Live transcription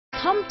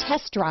Come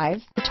test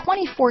drive the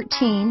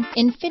 2014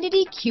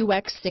 INFINITI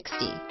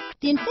QX60.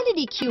 The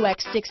INFINITI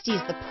QX60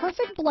 is the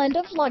perfect blend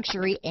of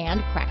luxury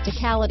and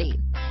practicality.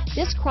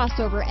 This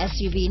crossover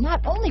SUV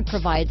not only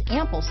provides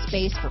ample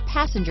space for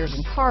passengers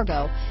and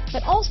cargo,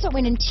 but also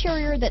an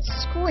interior that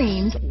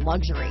screams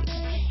luxury.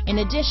 In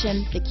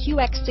addition, the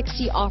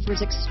QX60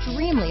 offers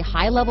extremely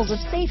high levels of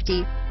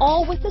safety,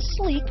 all with a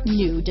sleek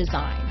new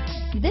design.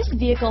 This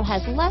vehicle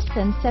has less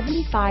than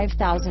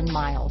 75,000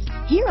 miles.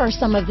 Here are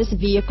some of this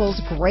vehicle's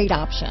great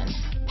options: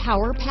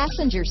 power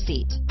passenger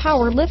seat,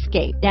 power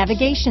liftgate,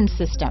 navigation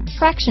system,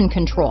 traction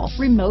control,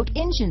 remote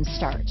engine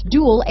start,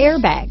 dual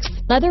airbags,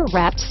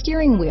 leather-wrapped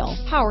steering wheel,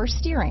 power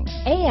steering,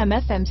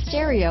 AM/FM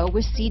stereo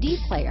with CD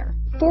player,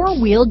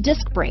 four-wheel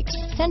disc brakes,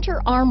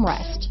 center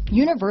armrest,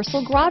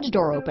 universal garage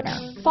door opener,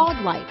 fog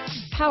lights,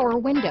 power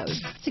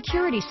windows,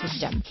 security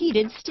system,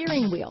 heated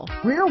steering wheel,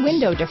 rear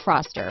window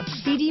defroster,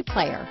 CD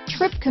player,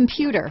 trip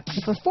computer.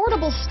 If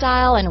affordable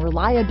style and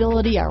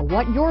reliability are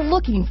what you're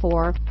looking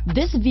for,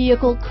 this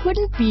vehicle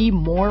couldn't be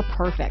more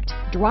perfect.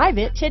 Drive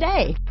it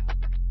today.